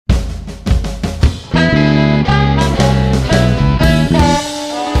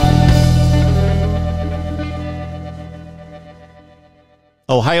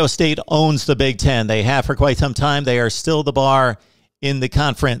Ohio State owns the Big Ten. They have for quite some time. They are still the bar in the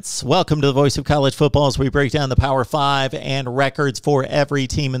conference. Welcome to the Voice of College Football as we break down the Power 5 and records for every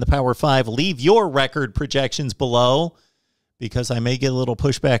team in the Power 5. Leave your record projections below because I may get a little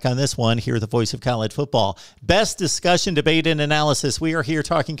pushback on this one here at the Voice of College Football. Best discussion, debate, and analysis. We are here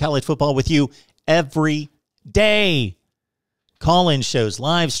talking college football with you every day. Call-in shows,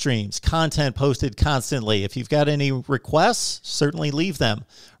 live streams, content posted constantly. If you've got any requests, certainly leave them.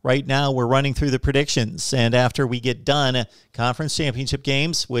 Right now, we're running through the predictions, and after we get done, conference championship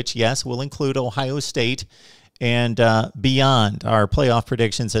games, which, yes, will include Ohio State, and beyond our playoff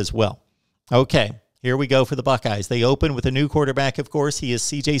predictions as well. Okay, here we go for the Buckeyes. They open with a new quarterback, of course. He is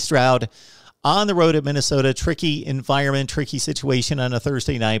C.J. Stroud. On the road at Minnesota, tricky environment, tricky situation on a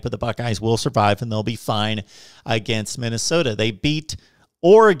Thursday night, but the Buckeyes will survive and they'll be fine against Minnesota. They beat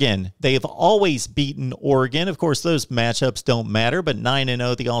Oregon. They've always beaten Oregon. Of course, those matchups don't matter, but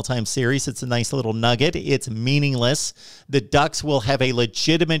 9-0, the all-time series, it's a nice little nugget. It's meaningless. The Ducks will have a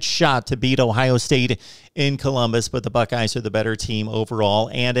legitimate shot to beat Ohio State in Columbus, but the Buckeyes are the better team overall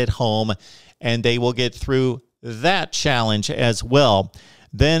and at home, and they will get through that challenge as well.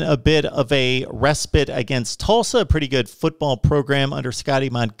 Then a bit of a respite against Tulsa, a pretty good football program under Scotty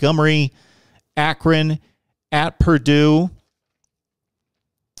Montgomery. Akron, at Purdue,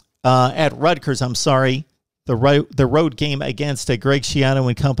 at Rutgers, I'm sorry. The road game against Greg Schiano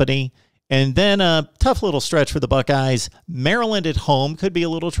and company. And then a tough little stretch for the Buckeyes. Maryland at home could be a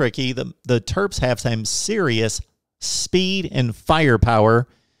little tricky. The Terps have some serious speed and firepower.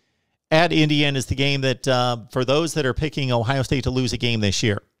 At Indiana is the game that, for those that are picking Ohio State to lose a game this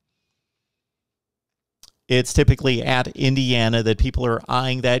year, it's typically at Indiana that people are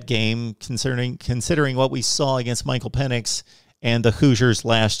eyeing that game, considering what we saw against Michael Penix and the Hoosiers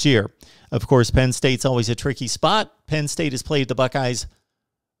last year. Of course, Penn State's always a tricky spot. Penn State has played the Buckeyes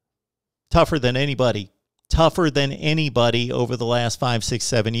tougher than anybody over the last 5, 6,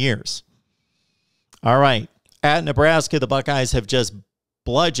 7 years. All right. At Nebraska, the Buckeyes have just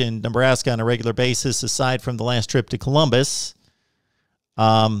bludgeoned Nebraska on a regular basis, aside from the last trip to Columbus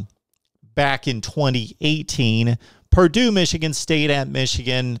back in 2018. Purdue, Michigan State at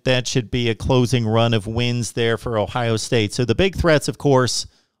Michigan. That should be a closing run of wins there for Ohio State. So the big threats, of course,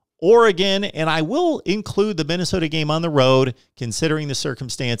 Oregon, and I will include the Minnesota game on the road, considering the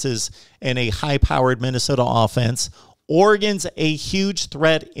circumstances and a high-powered Minnesota offense. Oregon's a huge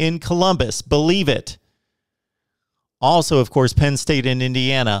threat in Columbus. Believe it. Also, of course, Penn State and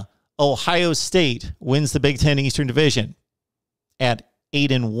Indiana. Ohio State wins the Big Ten Eastern Division at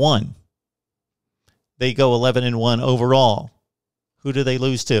 8-1. They go 11-1 overall. Who do they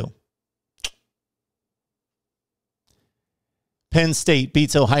lose to? Penn State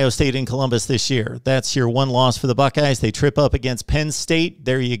beats Ohio State in Columbus this year. That's your one loss for the Buckeyes. They trip up against Penn State.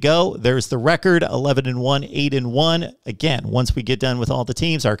 There you go. There's the record, 11-1, 8-1. Again, once we get done with all the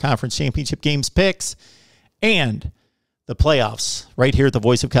teams, our conference championship games picks, and the playoffs right here at the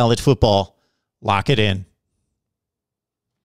Voice of College Football. Lock it in.